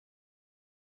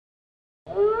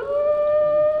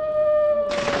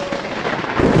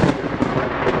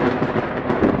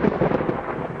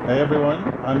Hey everyone,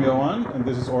 I'm Johan and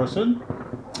this is Orson,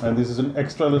 and this is an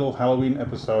extra little Halloween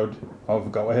episode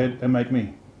of Go Ahead and Make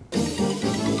Me.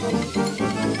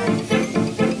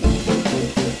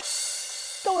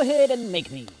 Go ahead and make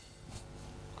me.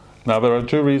 Now there are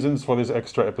two reasons for this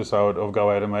extra episode of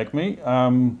Go Ahead and Make Me.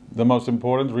 The most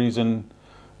important reason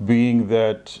being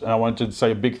that I wanted to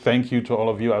say a big thank you to all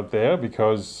of you out there,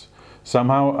 because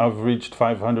somehow I've reached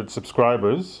 500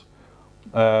 subscribers,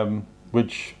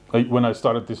 which when I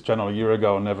started this channel a year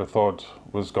ago I never thought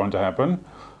was going to happen.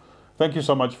 Thank you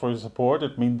so much for your support,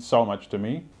 it means so much to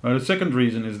me. The second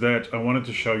reason is that I wanted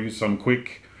to show you some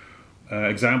quick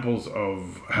examples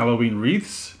of Halloween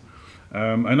wreaths.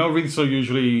 I know wreaths are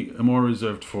usually more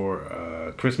reserved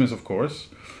for Christmas, of course,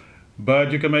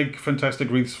 but you can make fantastic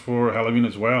wreaths for Halloween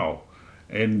as well.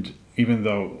 And even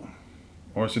though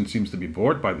Orson seems to be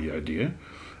bored by the idea,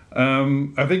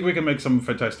 I think we can make some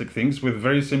fantastic things with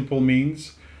very simple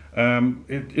means.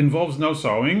 It involves no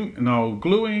sewing, no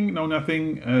gluing, no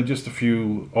nothing, just a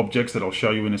few objects that I'll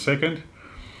show you in a second.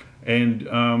 And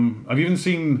I've even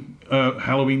seen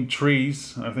Halloween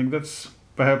trees. I think that's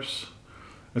perhaps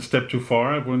a step too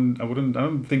far. I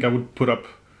don't think I would put up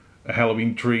a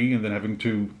Halloween tree and then having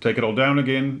to take it all down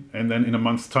again, and then in a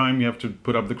month's time you have to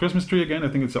put up the Christmas tree again. I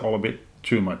think it's all a bit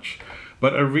too much.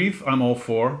 But a wreath I'm all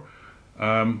for.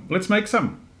 Let's make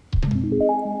some.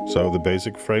 So the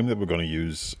basic frame that we're going to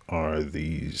use are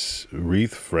these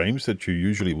wreath frames that you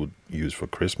usually would use for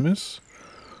Christmas.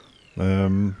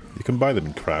 You can buy them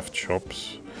in craft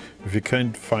shops. If you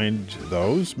can't find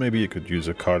those, maybe you could use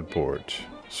a cardboard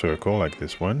circle like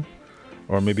this one,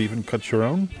 or maybe even cut your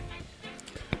own.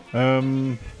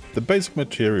 The basic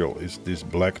material is this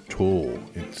black tulle.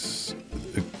 It's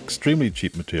extremely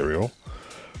cheap material.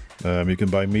 You can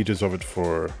buy meters of it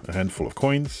for a handful of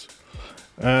coins.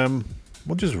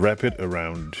 We'll just wrap it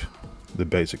around the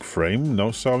basic frame.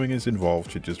 No sewing is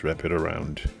involved, you just wrap it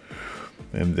around.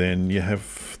 And then you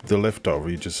have the leftover,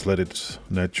 you just let it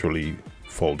naturally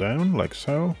fall down, like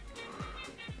so.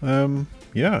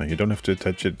 Yeah, you don't have to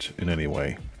attach it in any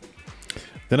way.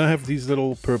 Then I have these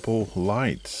little purple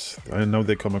lights. I know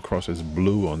they come across as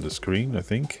blue on the screen, I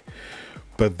think,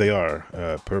 but they are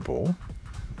purple.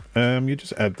 You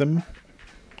just add them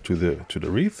to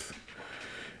the wreath,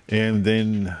 and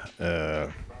then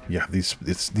yeah, these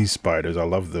spiders, I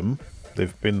love them.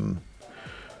 They've been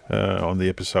on the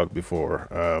episode before.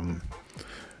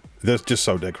 They're just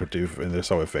so decorative and they're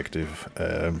so effective.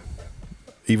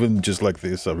 Even just like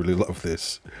this, I really love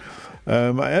this.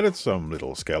 I added some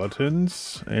little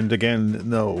skeletons, and again,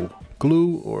 no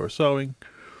glue or sewing.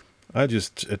 I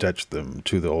just attached them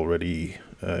to the already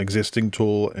existing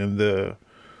tool and the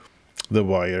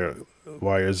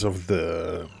wires of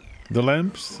the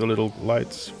lamps, the little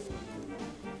lights.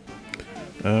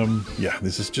 Yeah,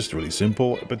 this is just really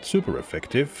simple but super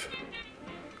effective.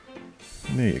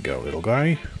 There you go, little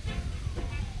guy.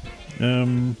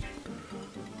 Then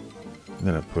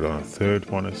I put on a third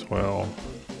one as well.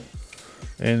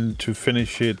 And to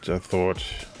finish it, I thought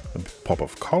a pop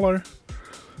of color,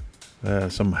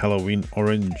 some Halloween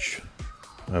orange,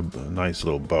 a nice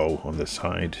little bow on the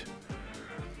side.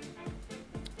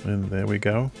 And there we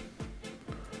go.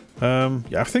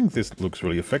 Yeah, I think this looks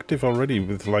really effective already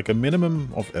with like a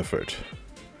minimum of effort.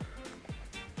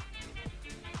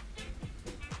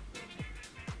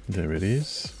 There it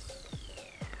is.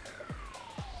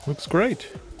 Looks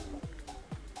great.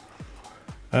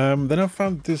 Then I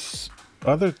found this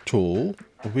other tool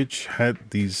which had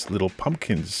these little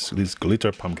pumpkins, these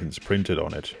glitter pumpkins printed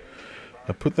on it.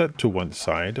 I put that to one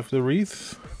side of the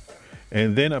wreath.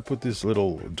 And then I put this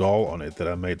little doll on it that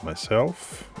I made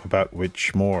myself, about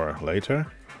which more later.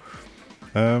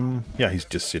 Yeah, he's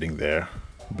just sitting there,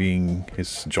 being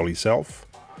his jolly self.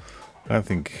 I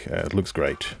think it looks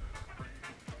great.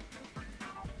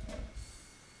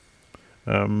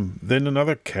 Then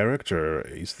another character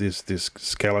is this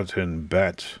skeleton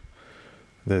bat.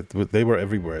 They were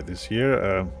everywhere this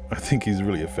year. I think he's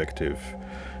really effective.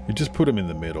 You just put him in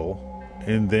the middle,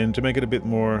 and then to make it a bit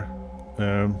more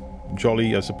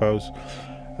jolly, I suppose,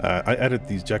 I added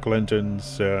these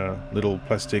jack-o'-lanterns, little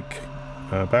plastic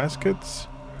baskets.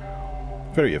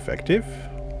 Very effective.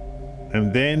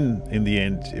 And then in the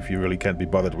end, if you really can't be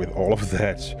bothered with all of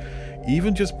that,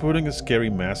 even just putting a scary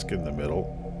mask in the middle,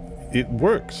 it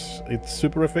works. It's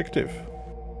super effective.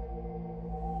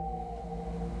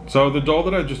 So the doll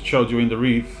that I just showed you in the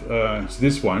wreath is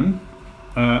this one.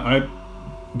 I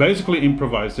basically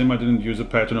improvised him. I didn't use a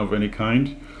pattern of any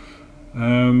kind.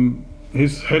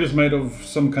 His head is made of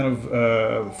some kind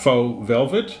of faux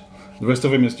velvet. The rest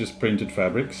of him is just printed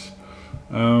fabrics.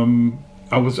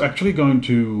 I was actually going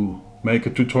to make a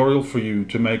tutorial for you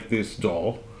to make this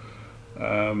doll.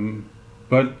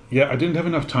 But yeah, I didn't have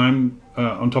enough time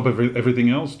on top of everything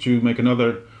else to make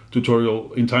another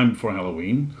tutorial in time for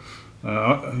Halloween.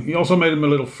 He also made him a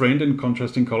little friend in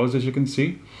contrasting colors, as you can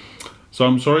see. So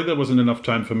I'm sorry there wasn't enough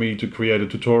time for me to create a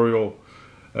tutorial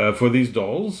for these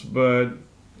dolls, but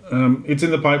it's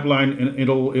in the pipeline and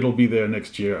it'll be there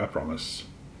next year, I promise.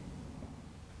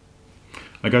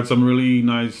 I got some really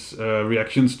nice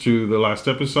reactions to the last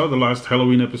episode, the last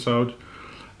Halloween episode.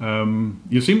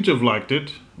 You seem to have liked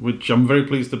it, which I'm very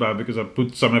pleased about because I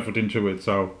put some effort into it.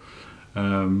 So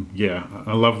yeah,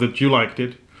 I love that you liked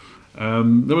it.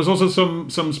 There was also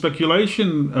some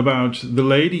speculation about the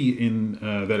lady in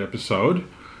that episode,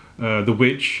 the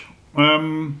witch.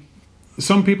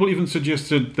 Some people even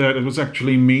suggested that it was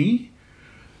actually me.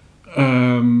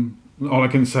 All I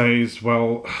can say is,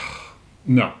 well,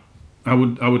 no, I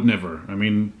would never. I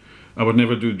mean, I would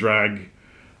never do drag.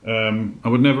 I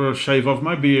would never shave off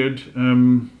my beard.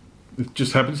 It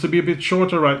just happens to be a bit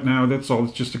shorter right now. That's all.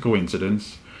 It's just a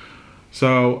coincidence.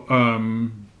 So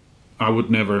I would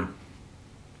never.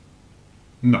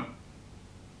 No.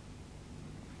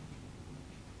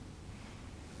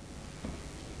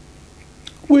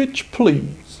 Which,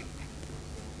 please.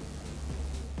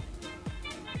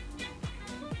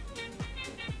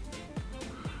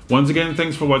 Once again,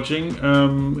 thanks for watching.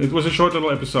 It was a short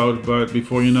little episode, but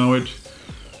before you know it,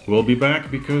 we'll be back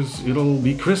because it'll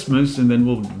be Christmas and then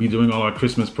we'll be doing all our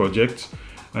Christmas projects.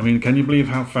 I mean, can you believe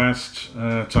how fast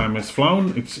time has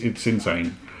flown? It's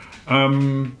insane.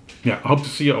 Yeah, I hope to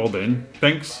see you all then.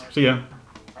 Thanks. See ya.